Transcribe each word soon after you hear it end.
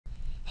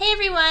Hey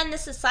everyone,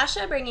 this is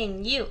Sasha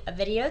bringing you a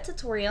video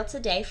tutorial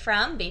today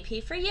from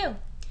BP for You.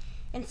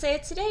 And so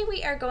today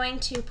we are going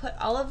to put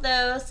all of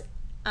those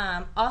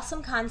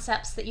awesome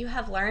concepts that you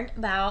have learned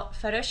about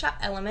Photoshop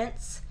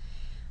elements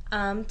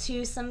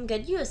to some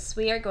good use.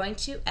 We are going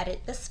to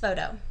edit this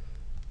photo.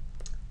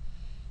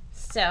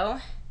 So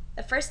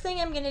the first thing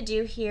I'm going to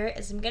do here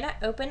is I'm going to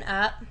open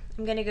up,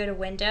 I'm going to go to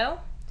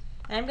Window,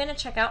 and I'm going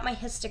to check out my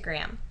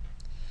histogram.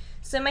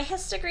 So my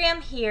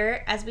histogram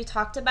here, as we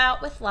talked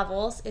about with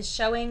levels, is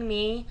showing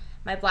me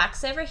my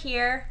blacks over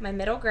here, my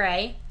middle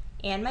gray,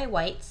 and my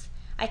whites.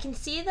 I can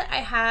see that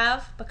I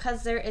have,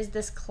 because there is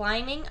this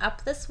climbing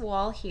up this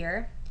wall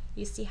here,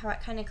 you see how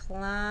it kind of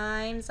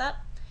climbs up?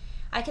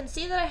 I can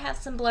see that I have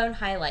some blown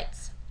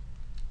highlights.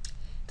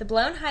 The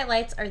blown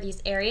highlights are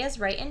these areas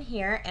right in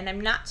here, and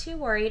I'm not too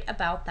worried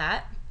about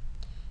that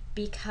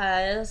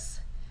because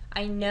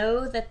I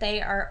know that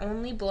they are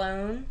only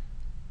blown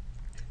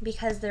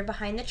because they're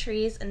behind the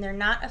trees and they're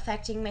not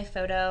affecting my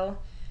photo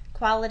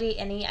quality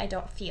any, I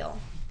don't feel.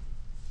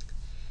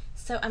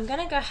 So I'm going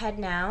to go ahead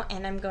now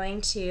and I'm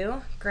going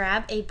to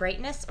grab a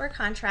brightness or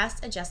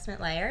contrast adjustment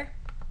layer.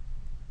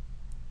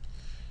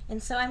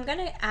 And so I'm going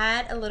to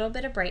add a little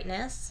bit of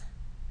brightness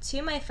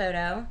to my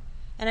photo,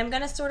 and I'm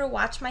going to sort of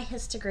watch my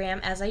histogram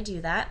as I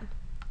do that,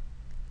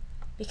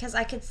 because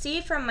I could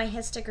see from my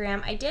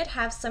histogram I did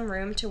have some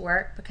room to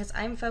work because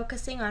I'm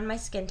focusing on my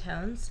skin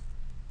tones.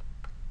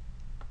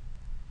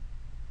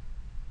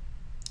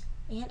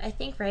 And I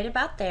think right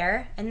about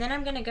there, and then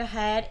I'm going to go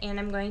ahead and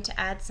I'm going to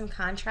add some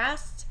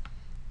contrast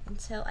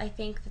until I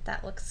think that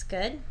that looks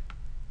good.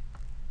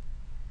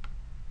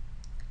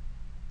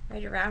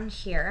 Right around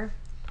here.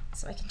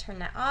 So I can turn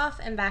that off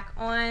and back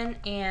on,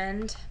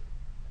 and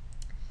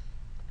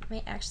I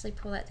might actually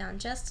pull that down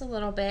just a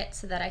little bit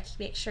so that I can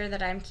make sure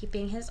that I'm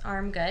keeping his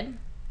arm good.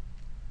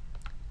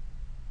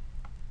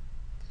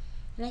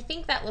 And I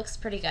think that looks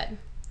pretty good.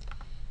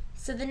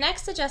 So the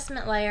next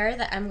adjustment layer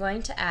that I'm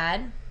going to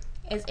add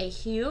is a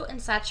hue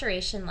and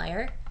saturation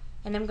layer,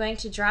 and I'm going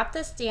to drop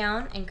this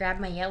down and grab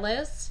my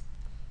yellows,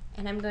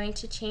 and I'm going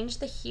to change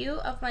the hue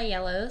of my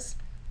yellows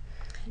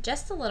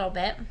just a little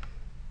bit,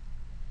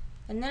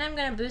 and then I'm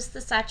going to boost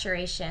the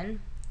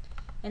saturation,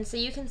 and so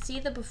you can see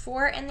the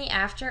before and the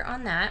after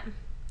on that,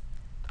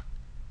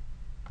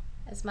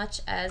 as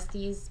much as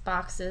these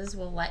boxes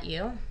will let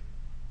you.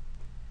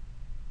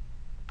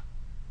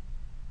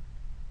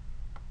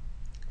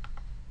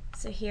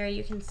 So here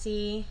you can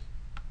see,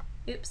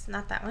 oops,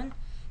 not that one.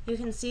 You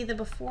can see the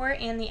before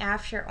and the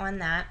after on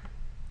that.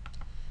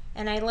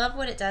 And I love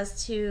what it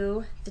does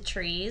to the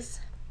trees.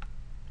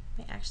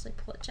 Let me actually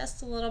pull it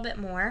just a little bit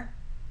more.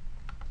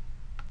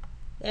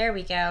 There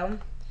we go.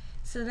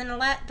 So then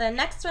the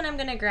next one I'm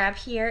going to grab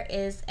here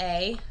is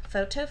a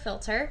photo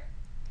filter.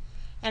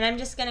 And I'm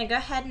just going to go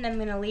ahead and I'm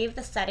going to leave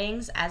the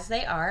settings as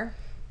they are.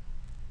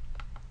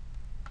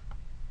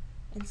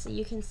 And so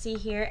you can see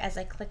here as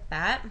I click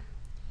that.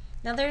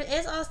 Now there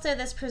is also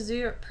this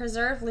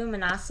preserve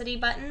luminosity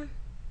button.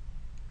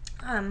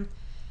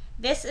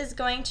 This is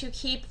going to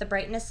keep the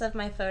brightness of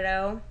my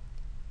photo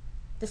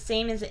the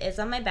same as it is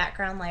on my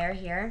background layer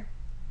here.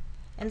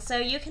 And so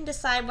you can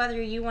decide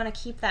whether you want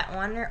to keep that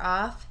on or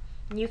off.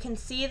 And you can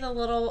see the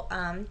little,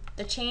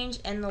 the change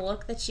in the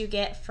look that you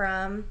get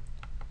from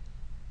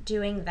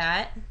doing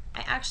that.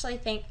 I actually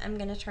think I'm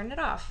going to turn it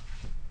off.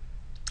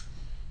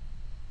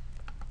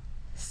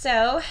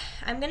 So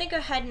I'm going to go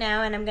ahead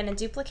now and I'm going to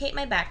duplicate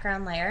my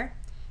background layer.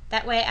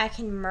 That way I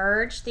can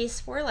merge these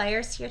 4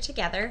 layers here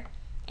together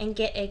and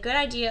get a good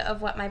idea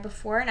of what my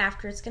before and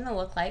after is going to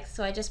look like.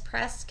 So I just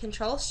pressed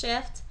Control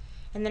Shift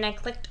and then I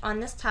clicked on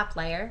this top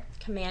layer,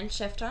 Command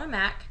Shift on a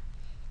Mac,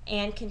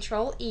 and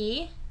Control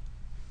E,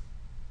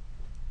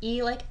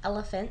 E like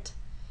elephant,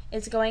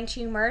 is going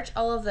to merge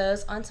all of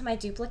those onto my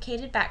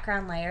duplicated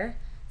background layer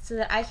so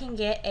that I can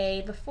get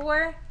a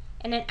before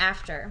and an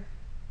after.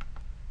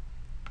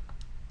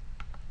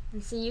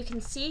 And so you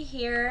can see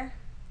here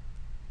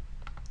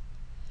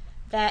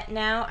that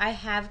now I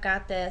have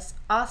got this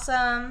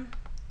awesome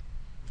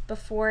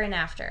before and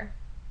after.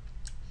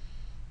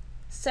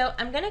 So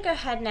I'm going to go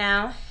ahead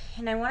now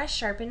and I want to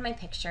sharpen my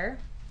picture.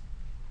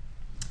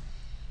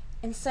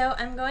 And so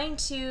I'm going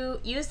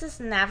to use this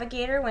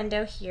navigator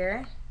window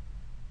here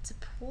to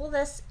pull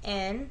this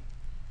in,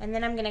 and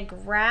then I'm going to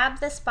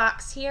grab this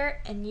box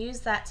here and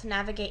use that to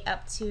navigate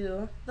up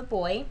to the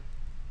boy.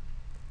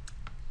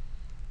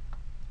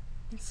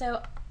 And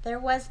so there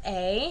was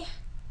a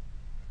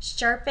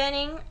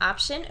sharpening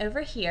option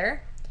over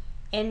here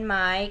in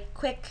my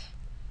quick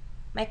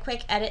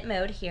edit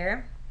mode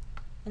here.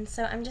 And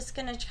so I'm just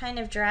going to kind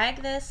of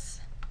drag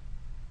this,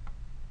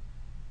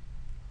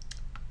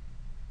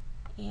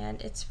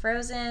 and it's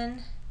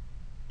frozen.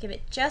 Give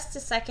it just a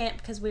second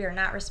because we are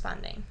not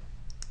responding.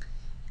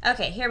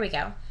 Okay, here we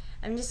go.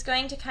 I'm just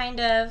going to kind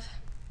of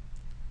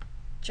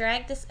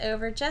drag this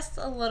over just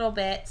a little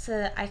bit so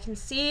that I can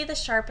see the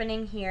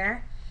sharpening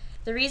here.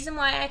 The reason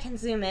why I can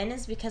zoom in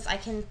is because I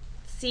can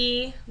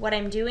see what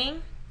I'm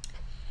doing,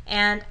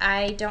 and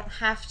I don't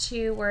have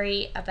to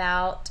worry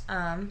about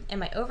am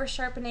I over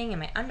sharpening,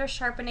 am I under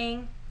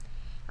sharpening,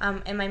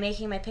 am I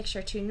making my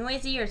picture too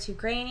noisy or too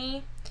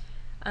grainy.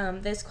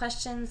 Those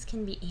questions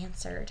can be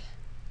answered.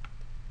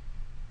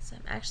 So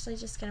I'm actually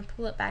just going to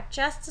pull it back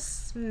just a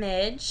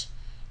smidge,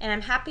 and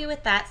I'm happy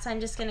with that, so I'm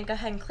just going to go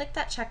ahead and click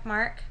that check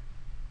mark,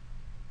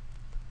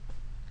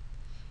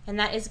 and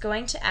that is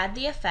going to add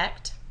the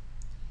effect.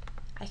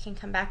 I can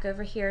come back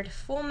over here to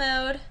full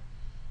mode,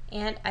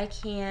 and I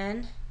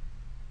can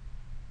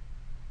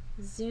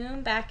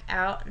zoom back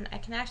out, and I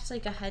can actually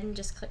go ahead and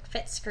just click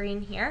fit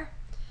screen here,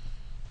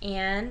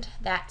 and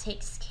that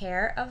takes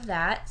care of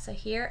that. So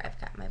here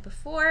I've got my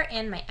before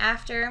and my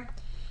after.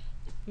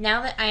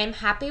 Now that I am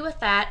happy with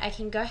that, I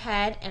can go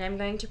ahead and I'm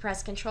going to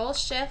press Control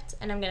Shift,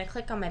 and I'm going to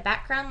click on my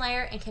background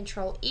layer, and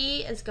Control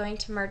E is going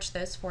to merge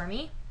those for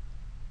me.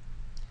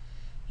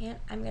 And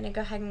I'm going to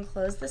go ahead and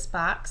close this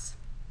box.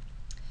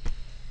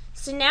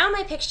 So now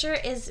my picture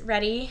is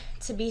ready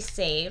to be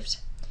saved.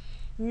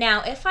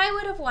 Now if I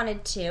would have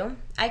wanted to,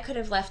 I could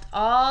have left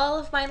all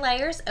of my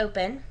layers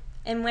open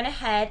and went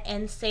ahead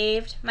and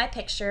saved my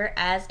picture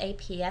as a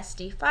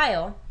PSD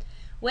file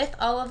with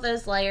all of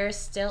those layers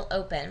still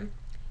open.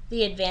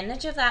 The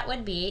advantage of that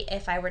would be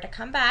if I were to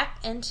come back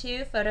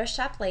into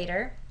Photoshop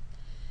later,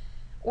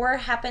 or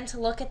happen to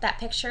look at that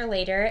picture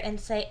later and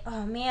say,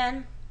 oh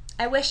man,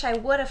 I wish I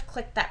would have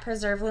clicked that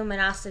preserve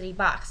luminosity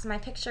box. My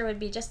picture would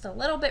be just a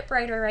little bit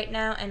brighter right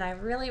now, and I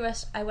really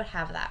wish I would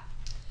have that.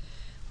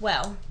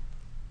 Well,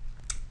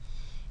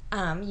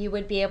 you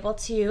would be able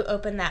to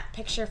open that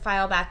picture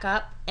file back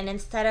up, and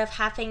instead of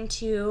having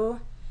to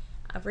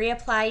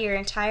reapply your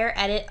entire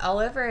edit all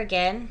over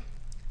again,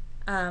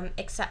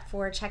 except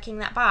for checking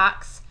that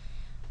box,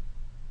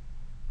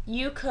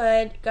 you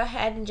could go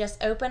ahead and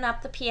just open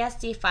up the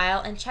PSD file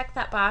and check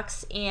that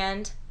box,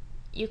 and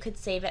you could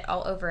save it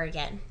all over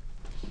again.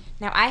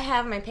 Now I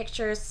have my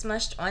pictures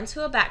smushed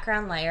onto a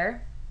background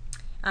layer.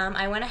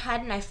 I went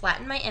ahead and I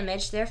flattened my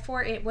image,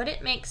 therefore it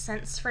wouldn't make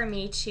sense for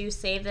me to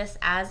save this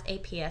as a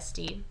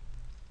PSD.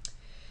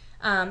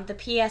 The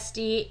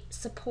PSD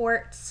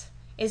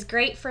is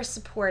great for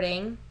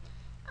supporting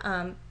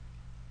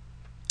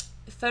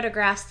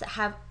photographs that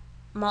have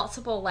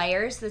multiple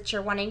layers that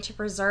you're wanting to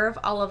preserve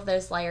all of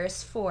those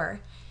layers for.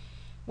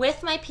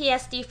 With my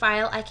PSD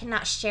file, I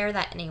cannot share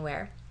that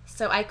anywhere.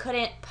 So I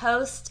couldn't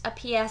post a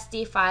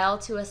PSD file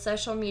to a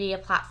social media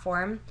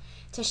platform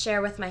to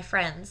share with my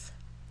friends.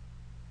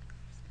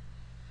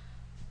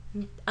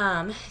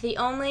 The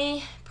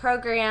only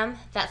program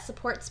that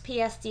supports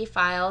PSD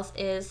files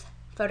is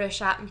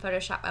Photoshop and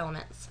Photoshop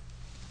Elements.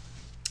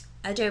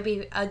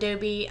 Adobe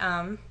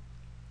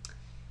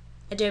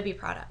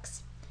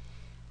products.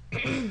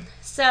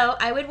 So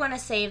I would want to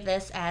save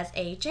this as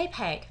a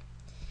JPEG.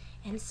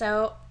 And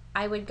so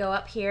I would go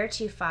up here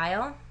to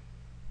File,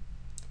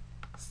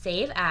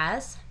 Save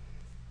As.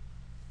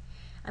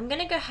 I'm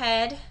going to go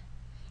ahead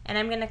and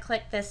I'm going to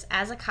click this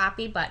as a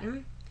copy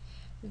button.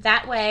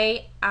 That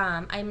way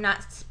I'm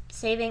not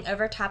saving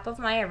over top of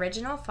my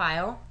original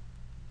file.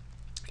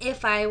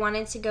 If I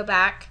wanted to go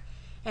back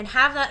and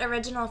have that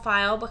original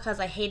file because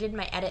I hated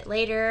my edit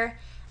later,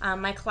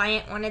 my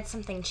client wanted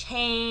something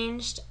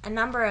changed, a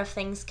number of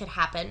things could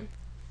happen.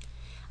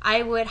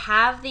 I would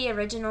have the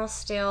original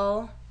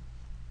still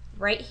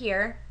right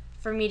here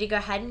for me to go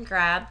ahead and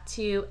grab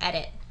to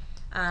edit.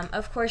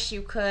 Of course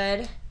you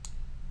could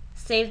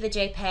save the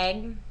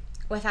JPEG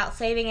without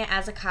saving it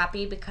as a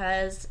copy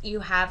because you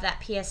have that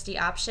PSD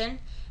option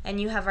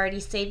and you have already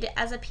saved it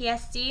as a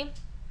PSD,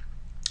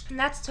 and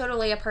that's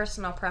totally a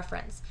personal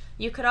preference.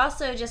 You could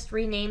also just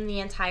rename the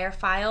entire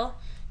file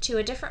to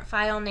a different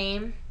file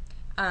name,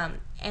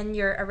 and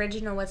your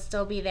original would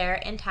still be there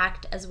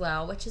intact as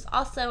well, which is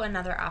also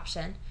another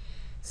option.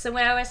 So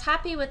when I was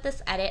happy with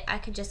this edit, I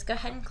could just go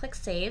ahead and click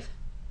Save.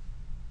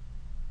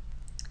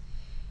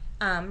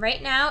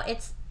 Right now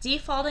it's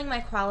defaulting my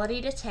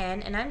quality to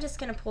 10, and I'm just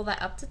going to pull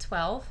that up to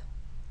 12,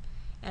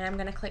 and I'm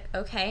going to click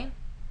OK.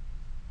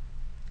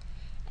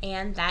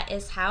 And that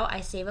is how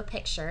I save a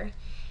picture.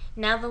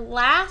 Now the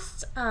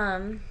last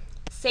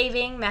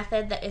saving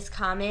method that is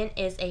common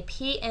is a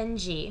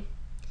PNG.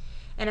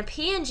 And a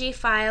PNG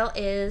file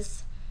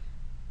is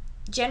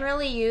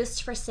generally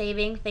used for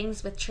saving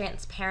things with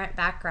transparent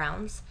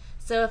backgrounds.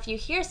 So if you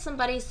hear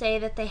somebody say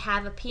that they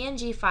have a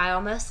PNG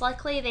file, most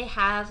likely they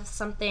have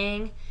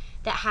something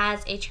that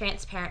has a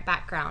transparent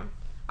background.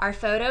 Our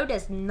photo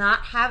does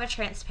not have a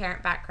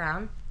transparent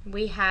background.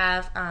 We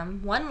have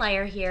one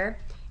layer here,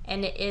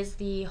 and it is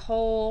the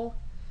whole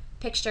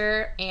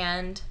picture,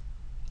 and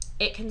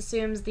it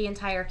consumes the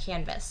entire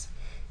canvas.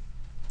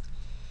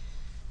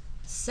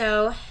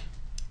 So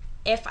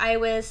if I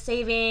was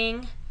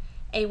saving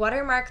a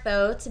watermark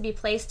though to be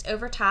placed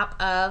over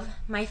top of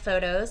my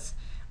photos,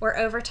 or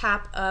over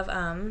top of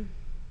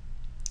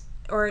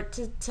or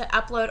to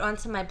upload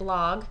onto my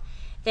blog,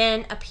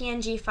 then a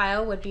PNG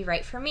file would be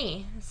right for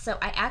me. So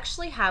I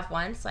actually have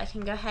one, so I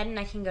can go ahead and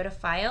I can go to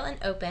File and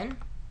Open.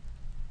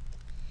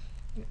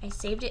 And I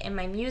saved it in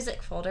my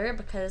music folder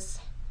because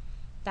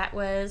that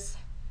was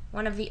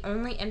one of the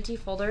only empty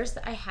folders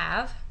that I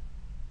have.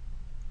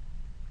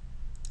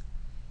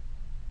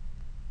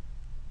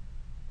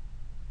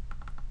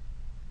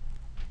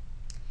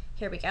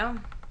 Here we go.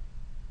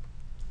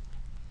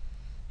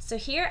 So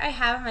here I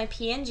have my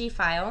PNG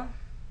file.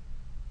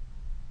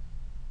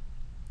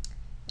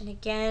 And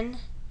again,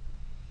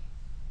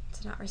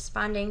 it's not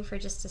responding for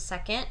just a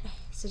second,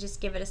 so just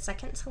give it a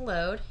second to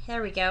load.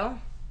 There we go.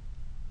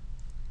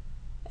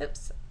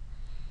 Oops.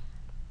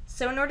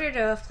 So in order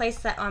to place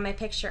that on my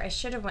picture, I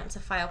should have went to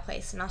File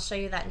Place, and I'll show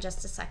you that in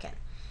just a second.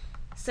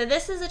 So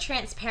this is a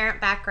transparent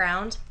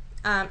background.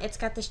 It's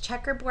got this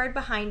checkerboard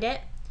behind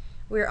it.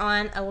 We're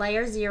on a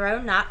layer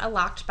 0, not a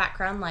locked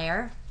background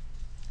layer.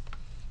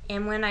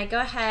 And when I go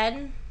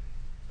ahead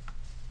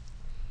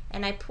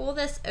and I pull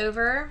this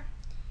over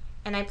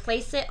and I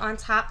place it on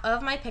top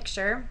of my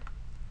picture,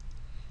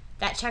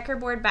 that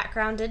checkerboard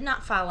background did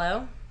not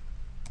follow.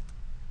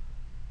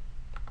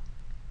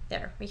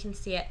 There, we can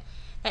see it.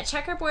 That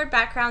checkerboard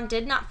background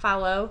did not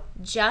follow,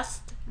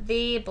 just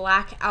the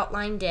black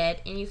outline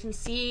did, and you can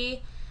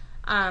see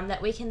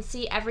that we can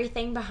see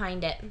everything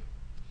behind it.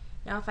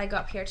 Now if I go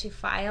up here to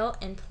File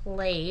and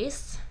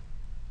Place,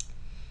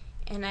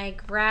 and I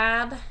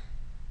grab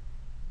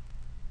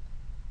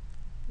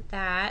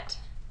that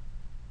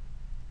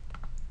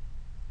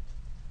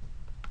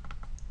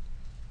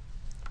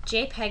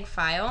JPEG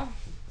file.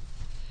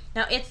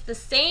 Now it's the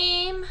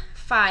same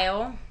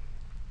file,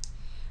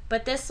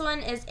 but this one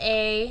is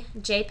a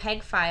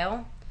JPEG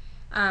file.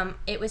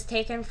 It was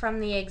taken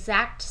from the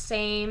exact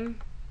same.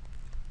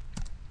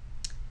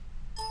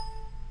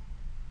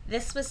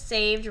 This was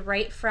saved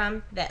right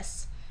from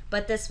this,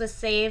 but this was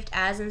saved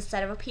as,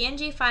 instead of a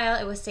PNG file,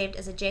 it was saved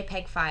as a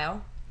JPEG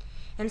file.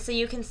 And so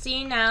you can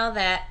see now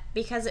that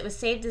because it was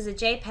saved as a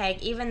JPEG,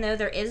 even though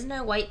there is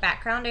no white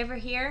background over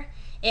here,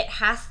 it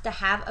has to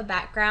have a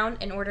background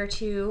in order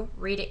to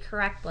read it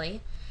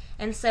correctly.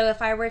 And so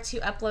if I were to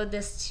upload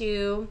this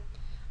to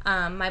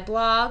my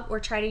blog or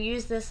try to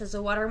use this as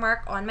a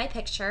watermark on my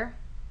picture,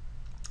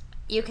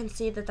 you can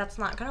see that that's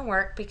not going to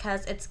work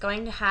because it's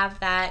going to have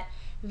that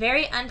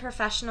very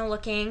unprofessional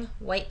looking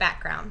white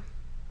background.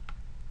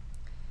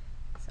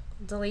 So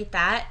delete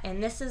that,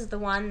 and this is the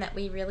one that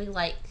we really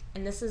like,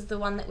 and this is the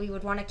one that we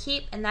would want to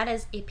keep, and that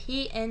is a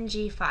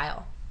PNG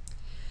file.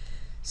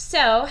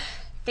 So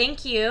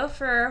thank you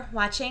for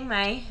watching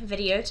my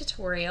video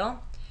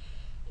tutorial,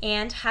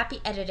 and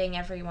happy editing,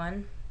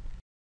 everyone.